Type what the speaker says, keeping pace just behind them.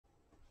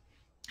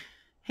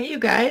Hey, you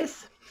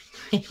guys.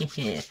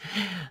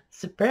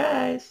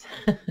 Surprise.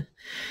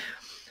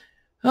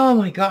 Oh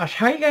my gosh,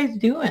 how you guys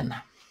doing?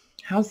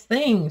 How's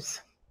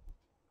things?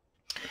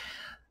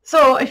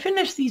 So I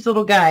finished these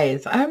little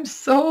guys. I'm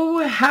so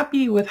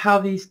happy with how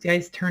these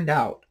guys turned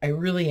out. I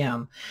really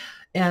am.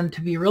 And to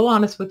be real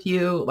honest with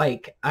you,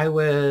 like I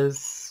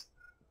was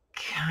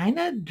kind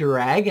of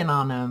dragging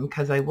on them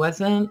because I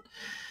don't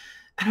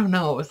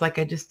know, it was like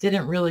I just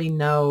didn't really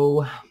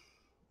know.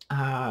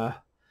 uh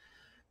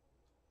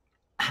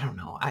I don't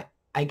know.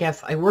 I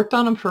guess I worked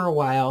on them for a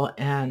while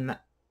and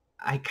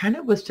I kind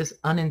of was just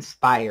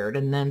uninspired.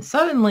 And then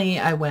suddenly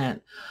I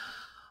went,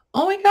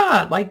 oh my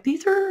God, like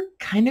these are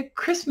kind of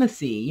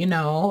Christmassy,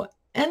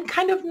 and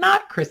kind of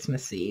not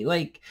Christmassy.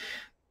 Like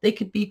they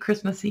could be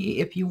Christmassy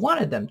if you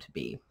wanted them to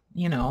be.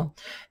 And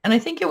I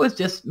think it was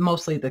just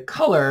mostly the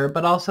color,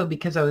 but also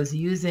because I was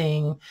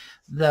using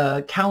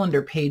the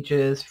calendar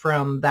pages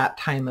from that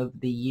time of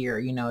the year,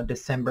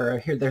 December.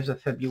 Here there's a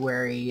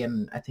February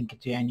and I think a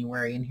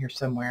January in here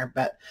somewhere,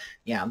 but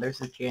yeah, there's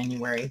a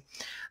January.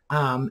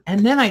 And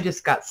then I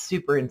just got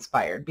super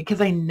inspired because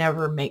I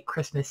never make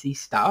Christmassy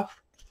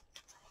stuff.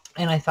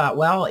 And I thought,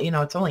 well,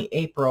 it's only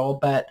April,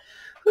 but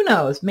who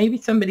knows? Maybe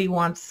somebody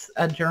wants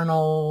a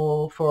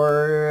journal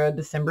for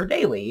December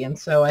daily. And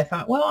so I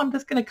thought, well, I'm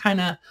just going to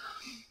kind of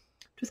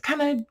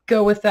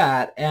go with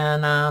that.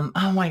 And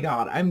oh my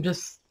God, I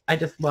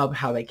just love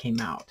how they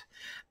came out.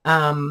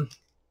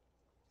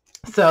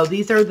 So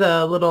these are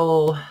the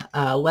little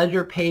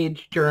ledger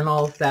page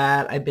journals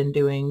that I've been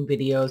doing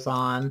videos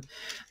on.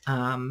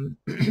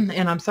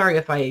 And I'm sorry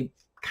if I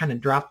kind of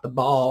dropped the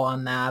ball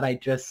on that. I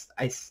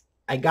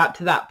got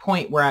to that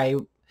point where I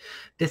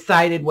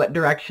decided what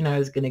direction I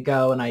was going to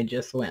go, and I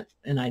just went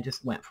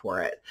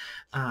for it.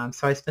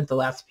 So I spent the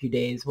last few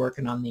days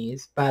working on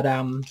these, but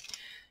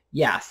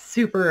yeah,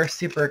 super,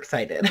 super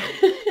excited.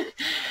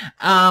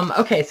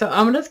 Okay, so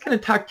I'm just going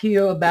to talk to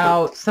you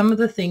about some of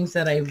the things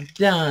that I've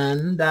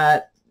done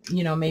that,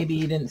 maybe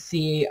you didn't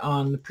see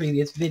on the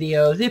previous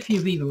videos. If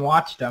you've even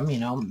watched them,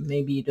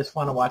 maybe you just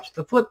want to watch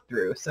the flip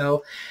through.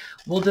 So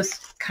we'll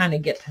just kind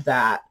of get to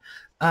that.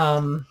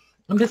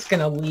 I'm just going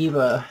to leave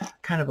a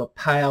kind of a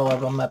pile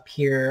of them up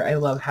here. I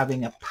love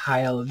having a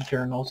pile of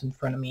journals in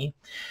front of me.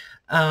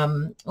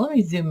 Let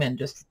me zoom in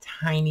just a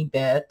tiny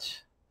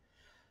bit.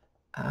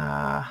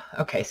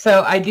 Okay,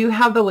 so I do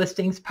have the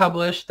listings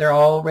published. They're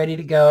all ready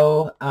to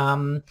go.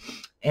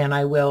 And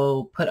I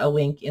will put a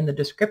link in the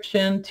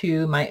description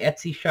to my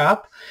Etsy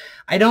shop.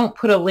 I don't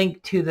put a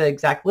link to the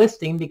exact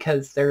listing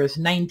because there's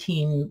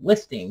 19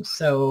 listings.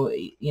 So,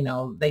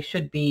 they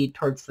should be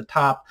towards the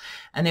top.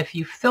 And if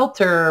you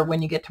filter,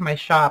 when you get to my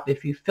shop,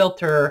 if you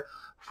filter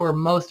for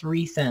most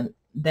recent,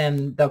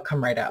 then they'll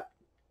come right up.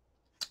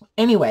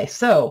 Anyway,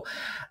 so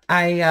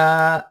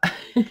I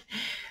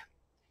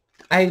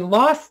I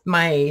lost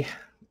my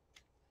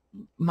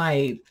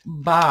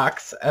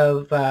box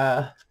of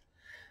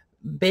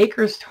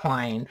baker's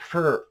twine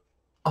for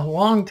a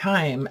long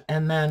time,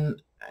 and then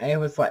I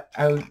was like,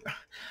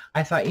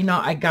 I thought,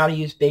 I got to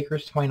use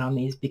baker's twine on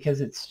these because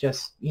it's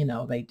just,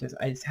 I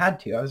just had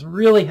to. I was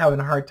really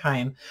having a hard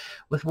time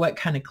with what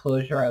kind of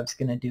closure I was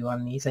going to do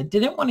on these. I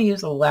didn't want to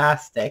use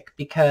elastic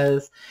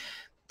because,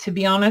 to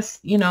be honest,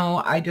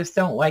 I just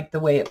don't like the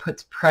way it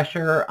puts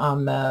pressure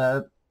on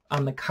the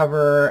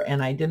cover,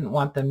 and I didn't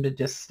want them to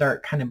just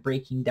start kind of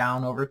breaking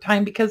down over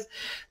time because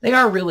they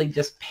are really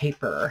just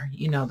paper.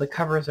 The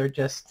covers are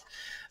just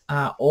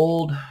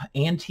old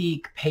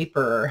antique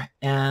paper,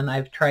 and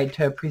I've tried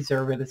to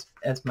preserve it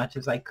as much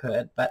as I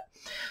could. But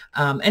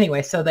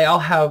anyway, so they all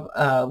have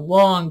a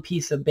long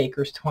piece of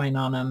baker's twine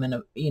on them,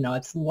 and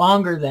it's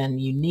longer than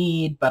you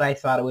need, but I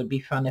thought it would be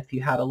fun if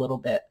you had a little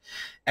bit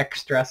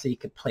extra so you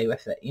could play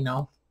with it.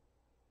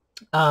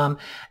 And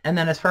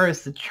then as far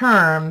as the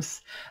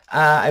charms,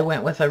 I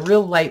went with a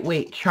real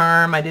lightweight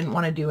charm. I didn't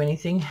want to do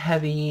anything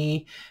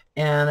heavy,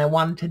 and I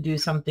wanted to do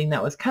something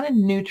that was kind of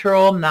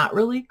neutral, not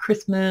really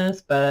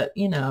Christmas, but,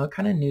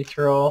 kind of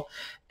neutral.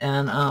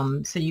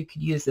 And so you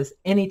could use this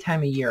any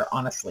time of year,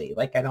 honestly.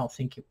 Like, I don't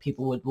think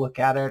people would look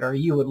at it, or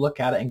you would look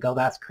at it and go,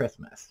 that's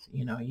Christmas.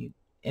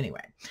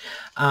 Anyway,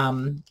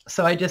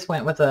 so I just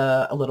went with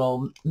a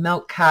little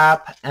milk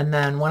cap, and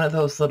then one of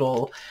those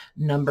little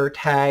number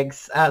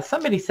tags.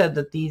 Somebody said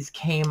that these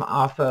came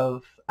off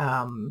of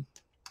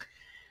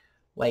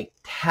like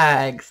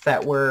tags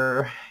that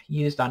were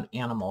used on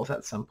animals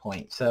at some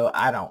point. So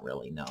I don't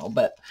really know,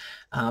 but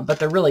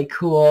they're really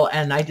cool.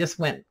 And I just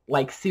went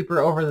like super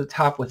over the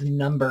top with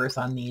numbers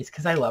on these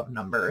because I love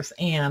numbers,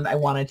 and I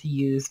wanted to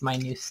use my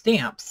new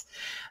stamps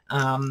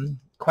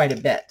quite a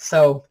bit.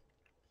 So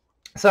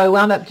I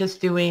wound up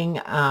just doing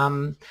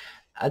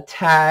a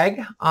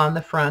tag on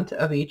the front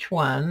of each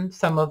one.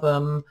 Some of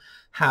them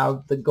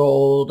have the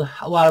gold.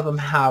 A lot of them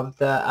have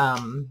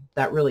the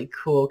that really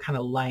cool kind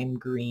of lime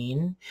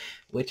green,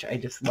 which I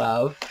just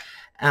love.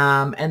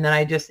 And then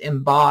I just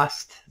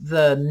embossed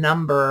the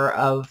number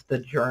of the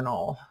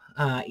journal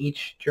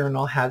Each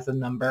journal has a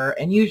number,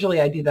 and usually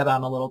I do that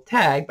on a little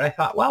tag, but I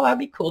thought, well, that'd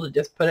be cool to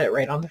just put it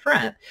right on the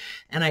front.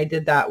 And I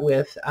did that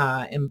with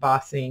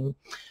embossing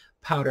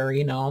powder,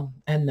 you know,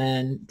 and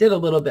then did a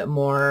little bit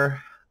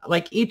more.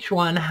 Like each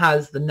one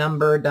has the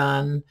number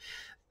done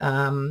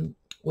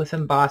with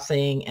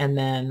embossing, and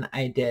then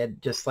I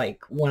did just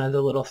like one of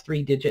the little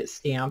 3-digit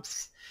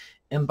stamps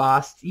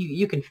embossed.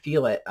 You can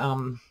feel it.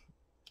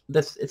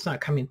 It's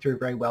not coming through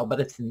very well, but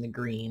it's in the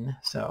green.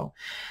 So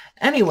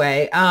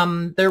anyway,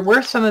 there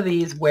were some of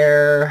these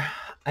where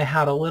I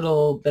had a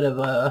little bit of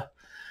a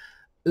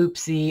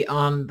oopsie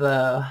on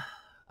the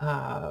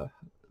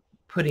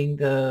putting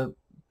the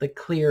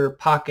clear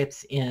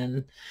pockets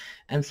in,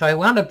 and so I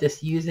wound up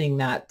just using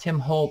that Tim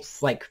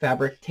Holtz like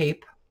fabric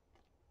tape,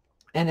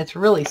 and it's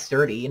really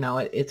sturdy. You know,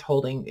 it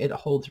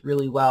holds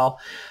really well.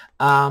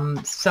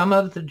 Some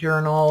of the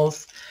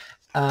journals,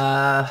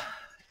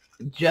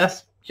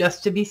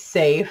 just to be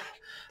safe,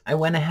 I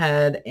went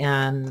ahead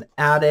and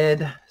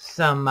added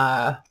some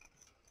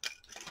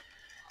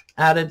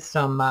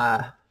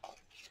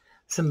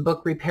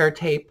book repair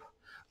tape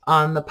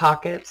on the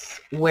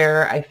pockets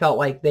where I felt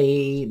like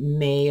they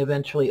may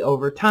eventually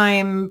over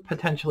time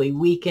potentially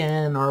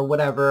weaken or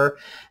whatever.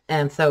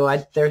 And so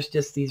there's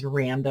just these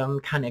random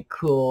kind of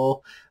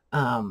cool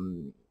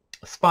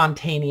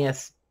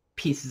spontaneous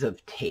pieces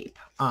of tape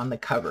on the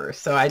cover.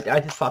 So I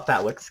just thought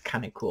that looks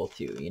kind of cool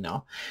too, you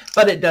know,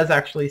 but it does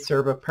actually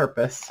serve a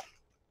purpose.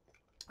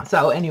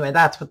 So anyway,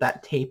 that's what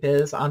that tape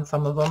is on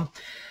some of them.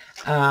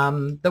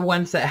 The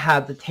ones that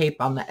had the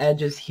tape on the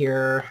edges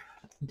here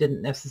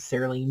didn't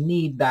necessarily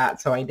need that,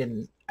 so I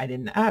didn't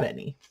add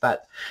any.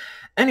 But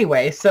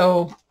anyway,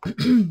 so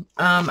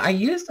I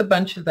used a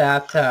bunch of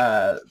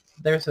that.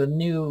 There's a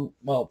new,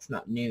 well, it's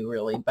not new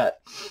really, but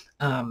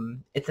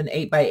it's an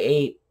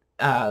 8x8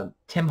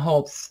 Tim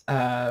Holtz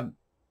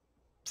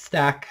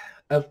stack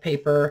of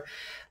paper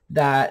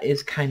that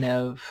is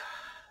it's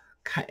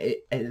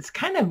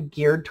kind of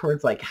geared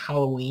towards like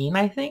Halloween,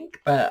 I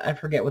think, but I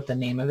forget what the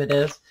name of it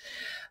is.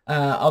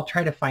 I'll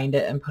try to find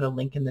it and put a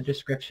link in the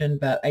description,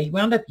 but I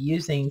wound up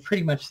using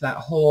pretty much that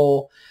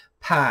whole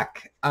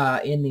pack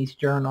in these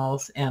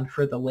journals and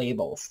for the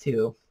labels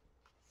too.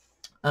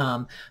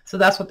 So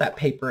that's what that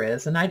paper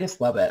is, and I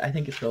just love it. I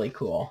think it's really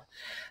cool.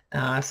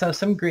 So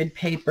some grid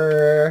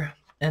paper,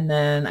 and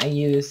then I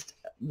used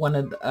one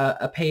of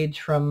a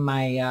page from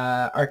my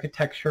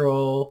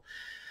architectural,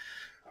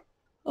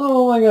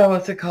 oh my god,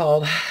 what's it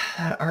called?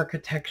 That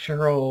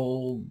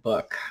architectural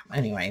book.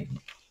 Anyway,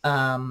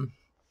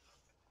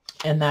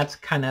 and that's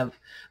kind of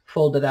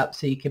folded up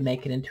so you can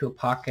make it into a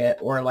pocket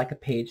or like a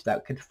page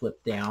that could flip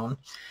down.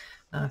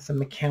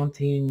 Some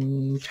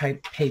accounting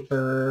type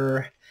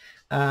paper.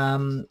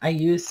 I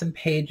used some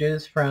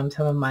pages from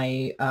some of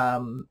my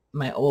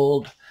my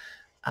old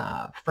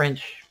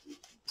French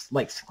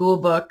like school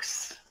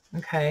books.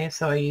 Okay,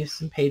 so I used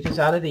some pages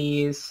out of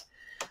these.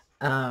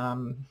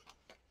 And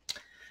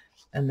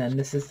then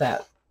this is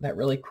that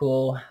really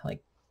cool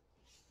like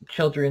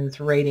children's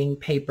rating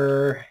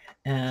paper.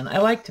 And I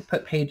like to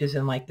put pages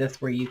in like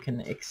this where you can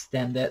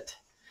extend it,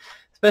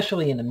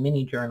 especially in a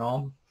mini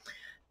journal.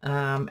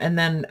 And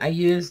then I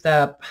used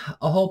up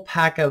a whole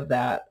pack of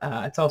that.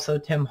 It's also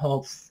Tim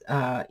Holtz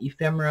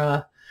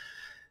ephemera.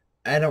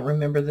 I don't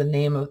remember the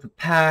name of the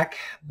pack,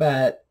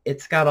 but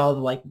it's got all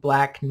the like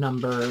black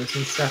numbers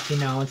and stuff, you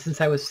know. And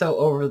since I was so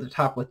over the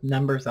top with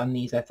numbers on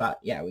these, I thought,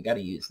 yeah, we got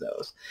to use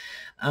those.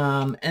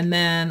 And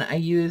then I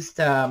used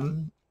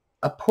a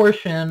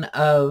portion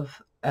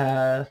of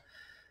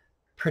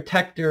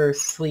protector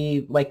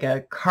sleeve, like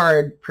a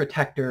card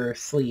protector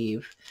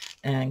sleeve,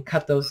 and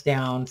cut those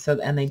down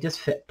and they just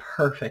fit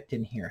perfect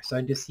in here. So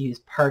I just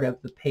used part of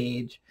the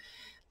page,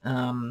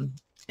 and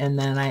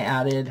then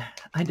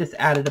I just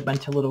added a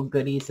bunch of little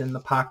goodies in the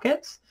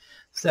pockets.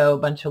 So a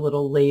bunch of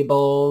little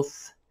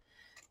labels,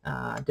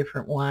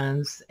 different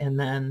ones, and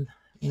then,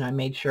 you know, I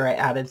made sure I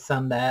added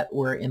some that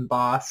were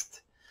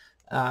embossed,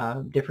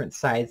 different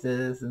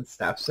sizes and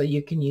stuff. So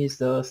you can use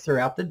those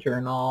throughout the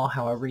journal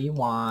however you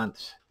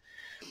want.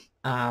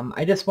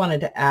 I just wanted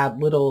to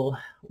add little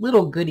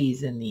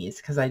goodies in these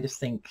because I just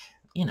think,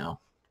 you know,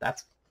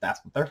 that's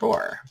what they're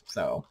for.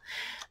 So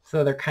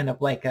they're kind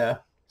of like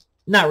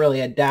not really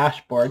a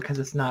dashboard because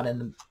it's not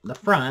in the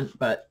front,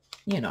 but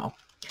you know.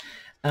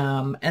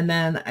 And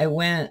then I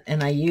went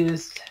and I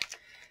used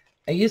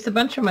a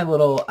bunch of my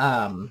little,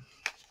 and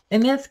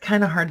it's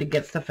kind of hard to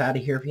get stuff out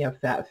of here if you have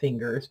fat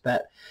fingers,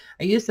 but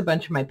I used a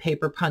bunch of my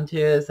paper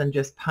punches and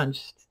just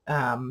punched,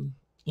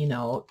 you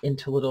know,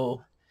 into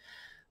little,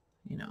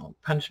 you know,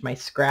 punched my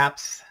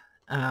scraps.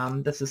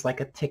 This is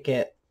like a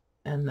ticket.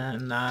 And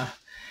then I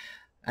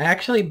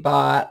actually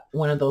bought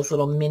one of those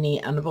little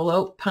mini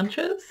envelope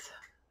punches.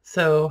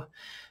 So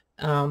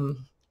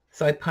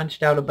I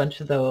punched out a bunch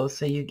of those.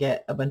 So you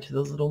get a bunch of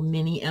those little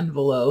mini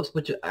envelopes,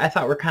 which I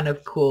thought were kind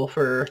of cool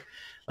for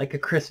like a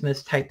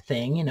Christmas type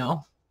thing, you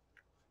know.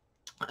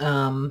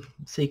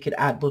 So you could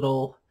add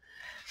little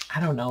I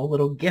don't know,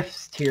 little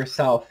gifts to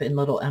yourself in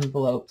little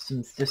envelopes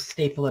and just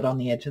staple it on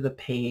the edge of the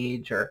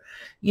page. Or,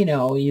 you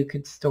know, you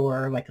could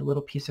store like a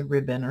little piece of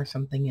ribbon or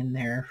something in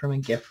there from a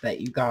gift that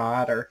you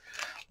got or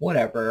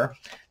whatever.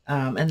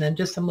 And then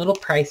just some little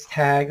price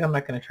tags. I'm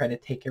not going to try to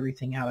take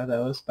everything out of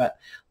those, but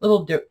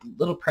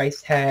little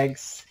price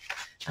tags.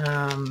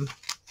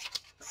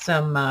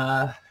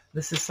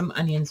 This is some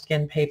onion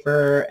skin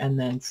paper and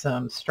then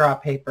some straw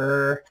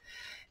paper.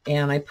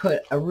 And I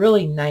put a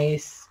really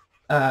nice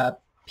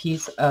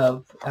piece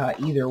of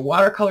either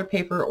watercolor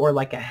paper or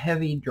like a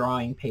heavy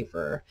drawing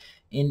paper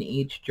in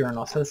each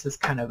journal. So this is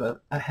kind of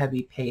a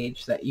heavy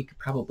page that you could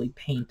probably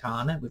paint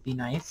on. It would be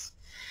nice.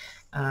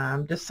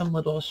 Just some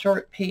little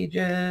short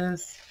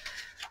pages.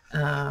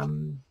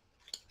 Some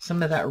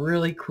of that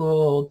really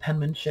cool old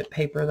penmanship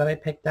paper that I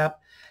picked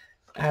up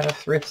at a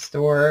thrift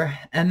store.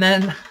 And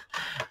then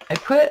I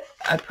put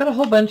a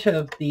whole bunch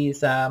of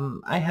these.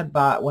 I had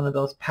bought one of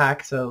those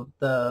packs of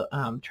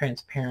the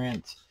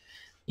transparent,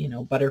 you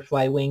know,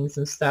 butterfly wings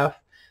and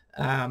stuff.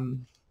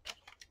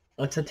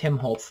 It's a Tim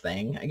Holtz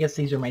thing. I guess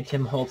these are my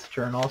Tim Holtz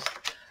journals.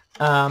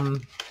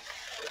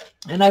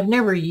 And I've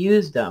never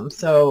used them,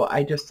 so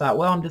I just thought,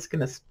 well, I'm just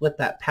going to split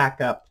that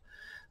pack up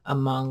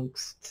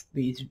amongst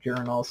these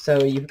journals.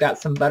 So you've got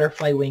some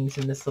butterfly wings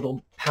in this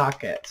little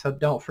pocket, so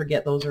don't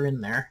forget those are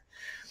in there.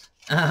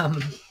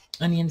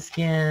 Onion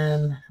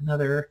skin,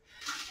 another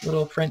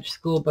little French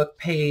school book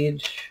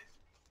page.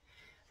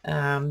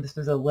 This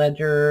is a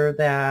ledger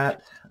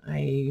that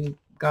I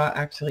got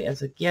actually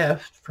as a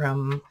gift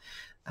from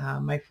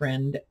my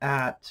friend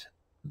at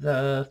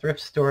the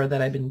thrift store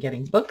that I've been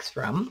getting books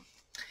from.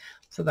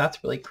 So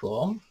that's really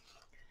cool.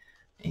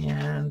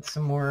 And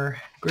some more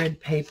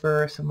grid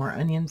paper, some more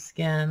onion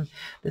skin.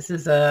 This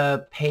is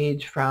a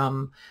page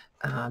from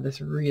this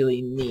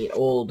really neat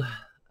old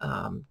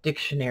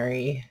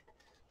dictionary.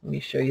 Let me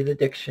show you the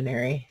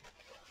dictionary.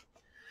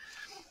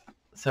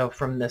 So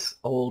from this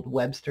old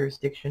Webster's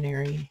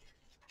dictionary.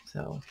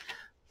 So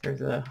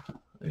there's a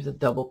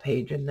double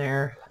page in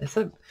there. It's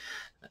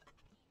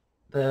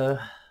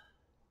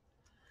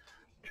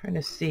trying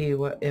to see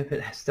if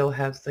it still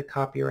has the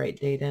copyright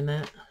date in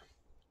it.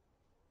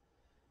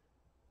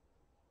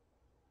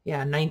 Yeah,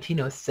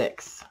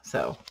 1906.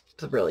 So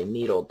it's a really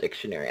neat old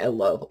dictionary. I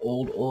love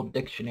old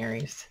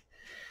dictionaries.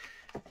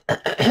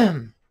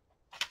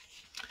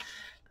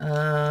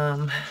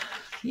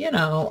 You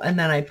know, and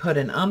then I put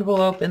an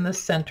envelope in the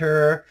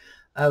center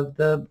of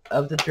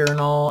the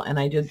journal, and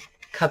I just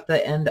cut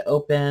the end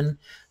open,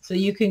 so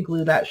you can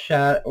glue that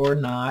shut or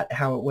not,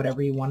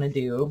 whatever you want to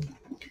do.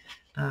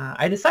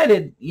 I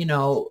decided, you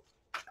know,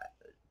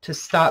 to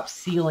stop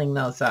sealing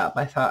those up.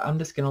 I thought I'm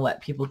just going to let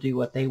people do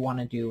what they want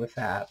to do with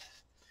that.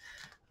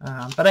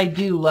 But I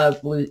do love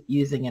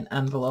using an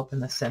envelope in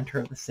the center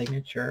of the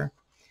signature.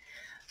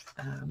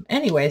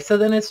 Anyway, so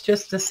then it's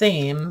just the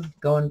same,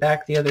 going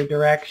back the other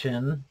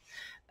direction.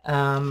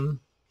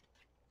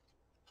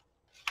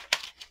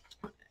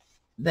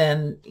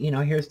 Then, you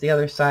know, here's the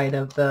other side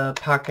of the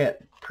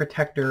pocket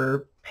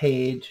protector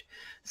page.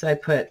 So I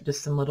put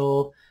just some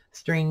little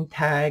string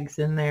tags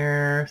in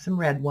there, some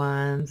red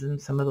ones, and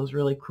some of those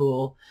really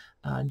cool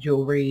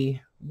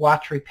jewelry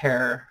watch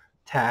repair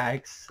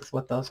tags is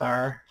what those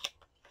are.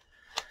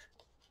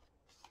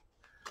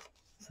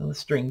 So the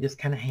string just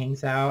kind of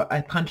hangs out.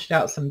 I punched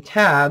out some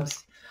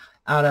tabs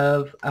out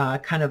of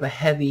kind of a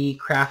heavy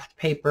craft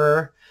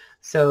paper.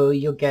 So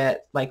you'll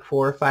get like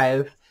 4 or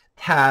 5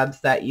 tabs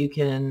that you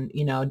can,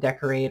 you know,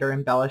 decorate or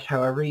embellish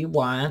however you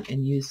want,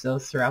 and use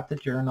those throughout the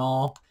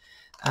journal.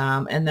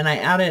 And then I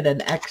added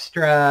an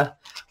extra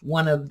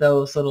one of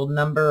those little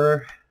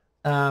number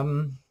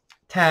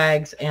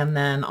tags, and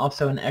then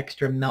also an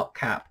extra milk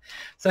cap.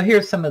 So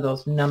here's some of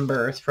those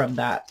numbers from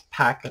that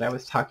pack that I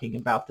was talking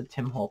about, the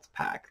Tim Holtz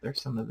pack.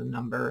 There's some of the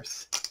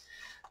numbers.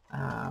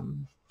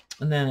 And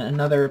then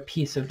another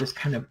piece of this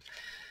kind of,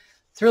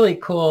 it's really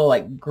cool,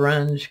 like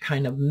grunge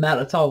kind of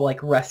metal. It's all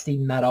like rusty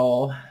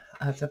metal.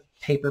 It's a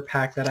paper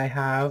pack that I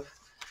have.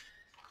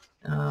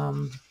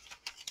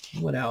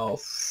 What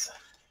else?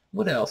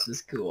 What else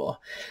is cool?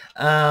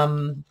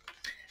 And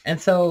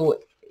so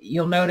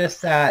you'll notice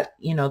that,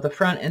 you know, the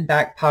front and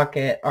back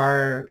pocket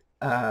are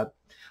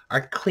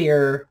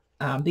clear.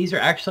 These are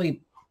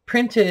actually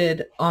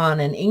printed on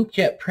an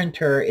inkjet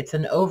printer. It's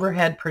an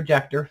overhead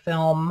projector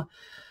film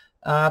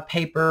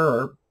paper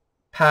or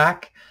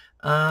pack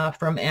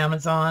from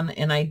Amazon.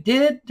 And I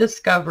did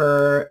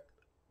discover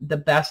the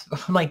best,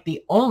 like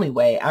the only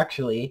way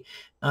actually,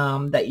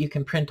 that you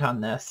can print on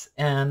this.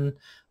 And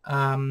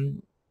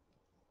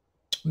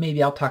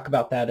maybe I'll talk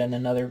about that in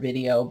another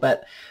video,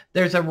 but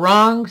there's a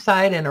wrong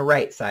side and a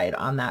right side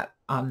on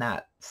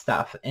that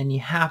stuff. And you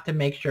have to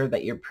make sure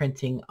that you're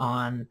printing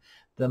on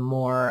the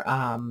more,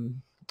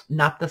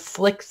 not the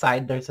slick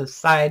side. There's a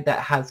side that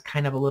has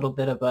kind of a little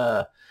bit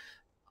of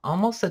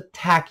almost a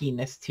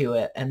tackiness to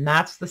it. And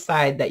that's the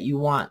side that you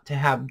want to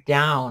have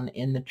down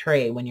in the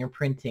tray when you're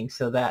printing,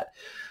 so that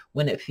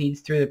when it feeds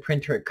through the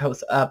printer, it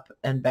goes up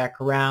and back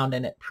around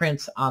and it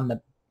prints on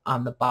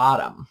the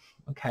bottom.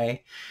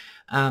 Okay.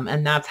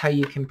 And that's how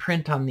you can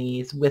print on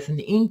these with an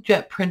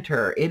inkjet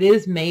printer. It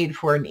is made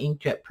for an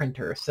inkjet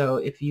printer. So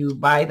if you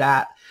buy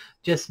that,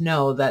 just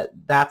know that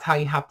that's how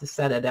you have to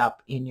set it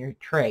up in your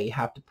tray. You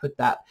have to put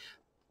that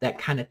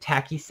kind of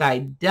tacky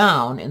side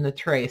down in the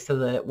tray so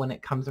that when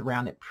it comes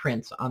around, it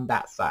prints on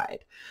that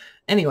side.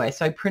 Anyway,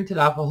 so I printed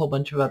off a whole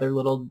bunch of other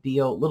little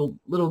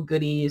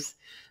goodies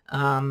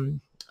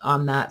on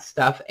that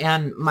stuff.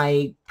 And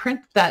my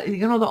print that,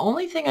 the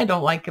only thing I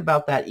don't like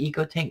about that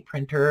EcoTank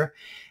printer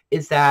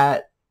is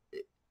that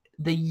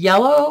the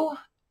yellow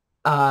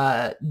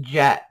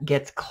jet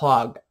gets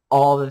clogged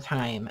all the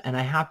time, and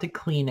I have to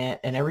clean it.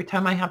 And every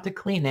time I have to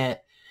clean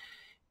it,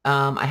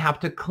 I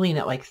have to clean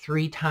it like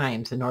 3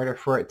 times in order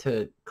for it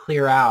to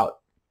clear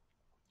out.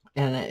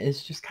 And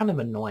it's just kind of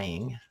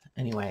annoying.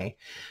 Anyway,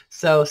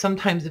 so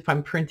sometimes if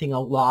I'm printing a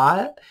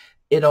lot,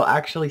 it'll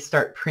actually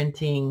start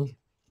printing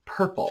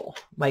purple,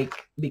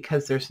 like,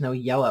 because there's no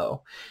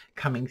yellow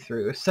coming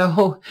through.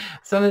 So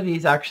some of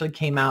these actually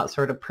came out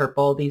sort of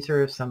purple. These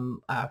are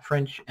some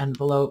French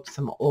envelopes,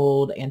 some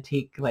old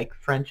antique like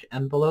French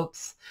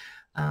envelopes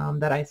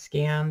that I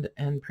scanned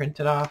and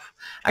printed off.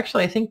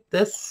 Actually, I think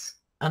this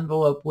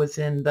envelope was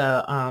in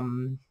the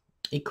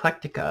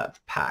Eclectica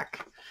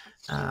pack.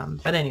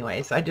 But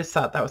anyways, I just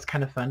thought that was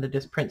kind of fun to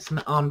just print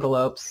some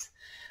envelopes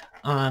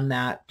on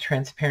that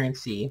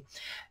transparency.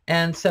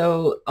 And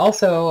so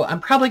also I'm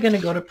probably going to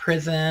go to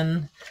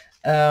prison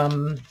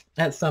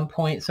at some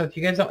point. So if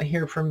you guys don't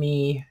hear from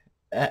me,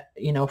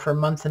 for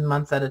months and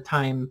months at a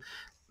time,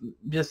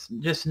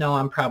 just know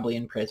I'm probably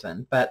in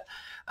prison. But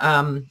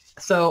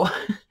so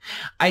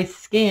I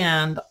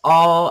scanned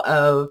all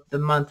of the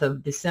month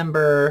of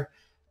December,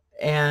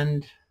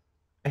 and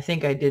I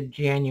think I did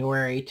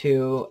January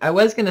too. I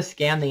was going to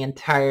scan the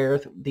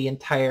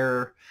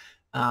entire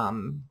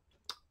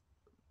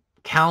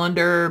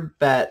calendar,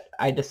 but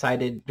I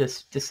decided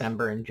this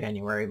December and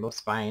January was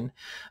fine.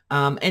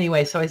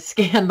 Anyway, so I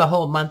scanned the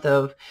whole month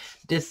of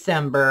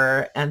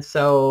December, and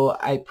so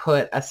I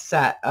put a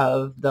set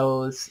of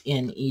those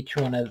in each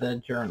one of the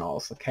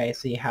journals. Okay,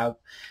 so you have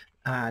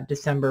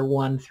December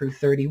 1 through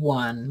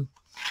 31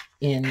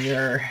 in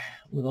your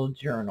little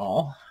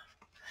journal.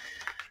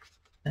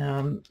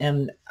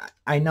 And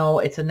I know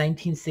it's a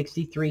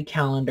 1963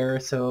 calendar,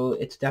 so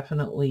it's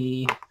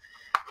definitely,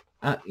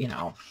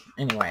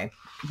 anyway,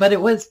 but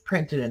it was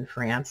printed in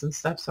France and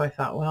stuff. So I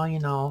thought, well,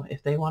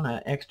 if they want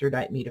to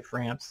extradite me to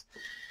France,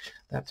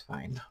 that's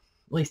fine.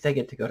 At least I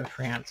get to go to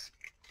France.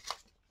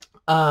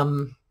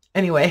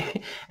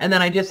 Anyway, and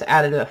then I just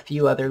added a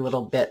few other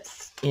little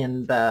bits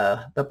in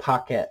the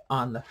pocket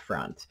on the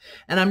front.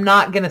 And I'm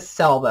not going to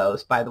sell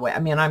those, by the way. I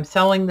mean, I'm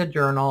selling the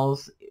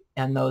journals,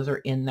 and those are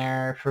in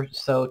there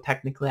so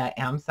technically I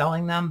am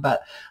selling them,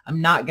 but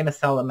I'm not going to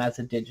sell them as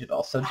a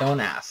digital. So don't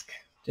ask,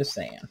 just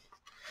saying.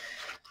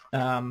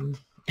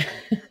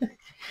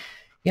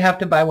 You have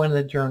to buy one of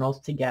the journals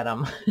to get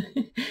them.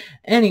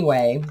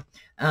 Anyway,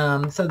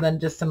 so then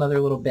just some other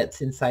little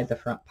bits inside the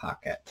front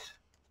pocket.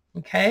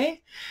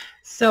 Okay,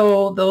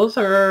 so those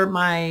are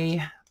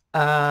my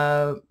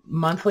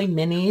monthly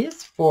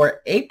minis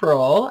for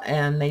April,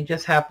 and they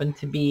just happen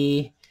to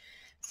be,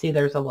 see,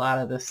 there's a lot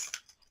of this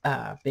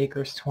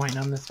baker's twine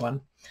on this one.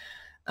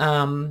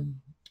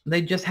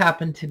 They just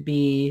happen to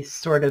be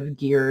sort of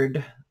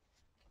geared,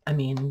 I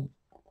mean,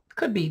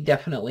 could be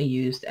definitely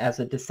used as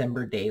a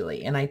December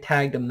daily, and I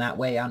tagged them that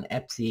way on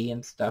Etsy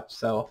and stuff.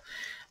 So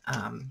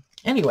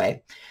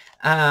anyway,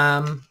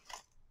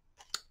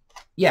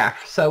 yeah,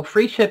 so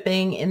free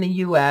shipping in the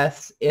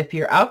US. If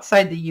you're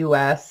outside the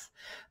US,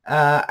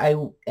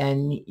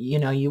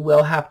 you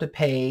will have to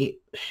pay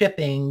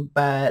shipping,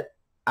 but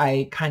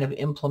I kind of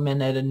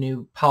implemented a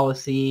new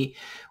policy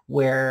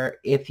where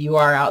if you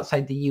are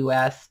outside the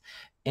US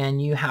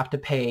and you have to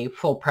pay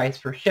full price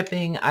for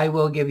shipping, I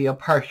will give you a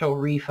partial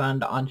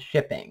refund on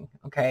shipping.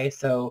 Okay,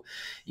 so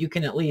you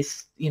can at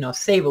least,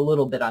 save a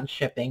little bit on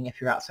shipping if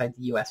you're outside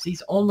the US.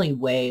 These only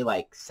weigh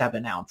like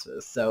 7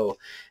 ounces, so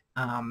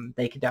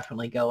they could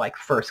definitely go like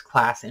first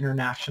class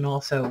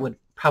international. So it would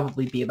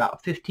probably be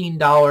about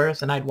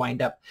 $15, and I'd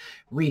wind up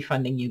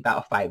refunding you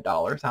about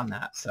 $5 on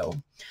that. So,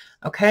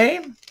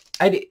 okay.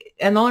 And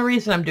the only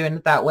reason I'm doing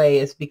it that way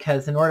is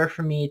because in order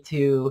for me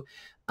to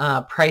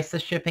price the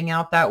shipping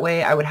out that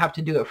way, I would have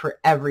to do it for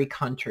every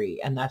country,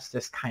 and that's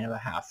just kind of a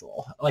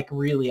hassle, like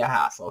really a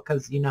hassle,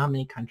 because you know how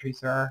many countries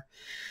there are.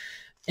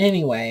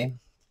 Anyway,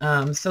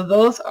 so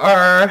those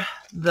are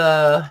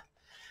the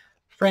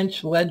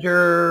French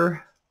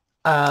ledger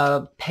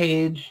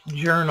page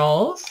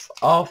journals,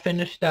 all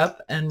finished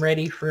up and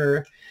ready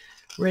for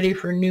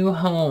new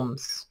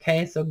homes.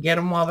 Okay, so get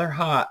them while they're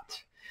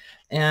hot.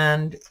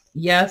 And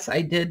yes,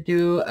 I did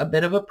do a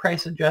bit of a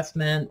price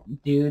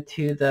adjustment due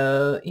to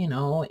the,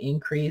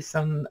 increase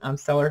on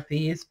seller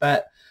fees,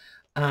 but,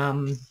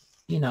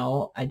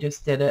 I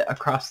just did it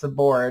across the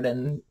board,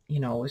 and, it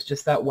was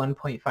just that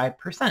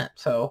 1.5%.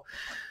 So,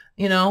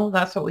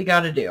 that's what we got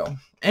to do.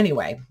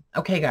 Anyway,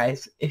 okay,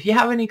 guys, if you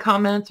have any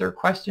comments or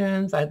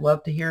questions, I'd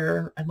love to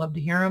hear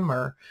them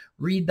or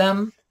read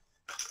them.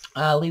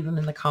 Leave them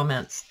in the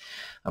comments.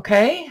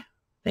 Okay.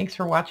 Thanks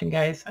for watching,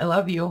 guys. I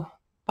love you.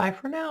 Bye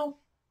for now.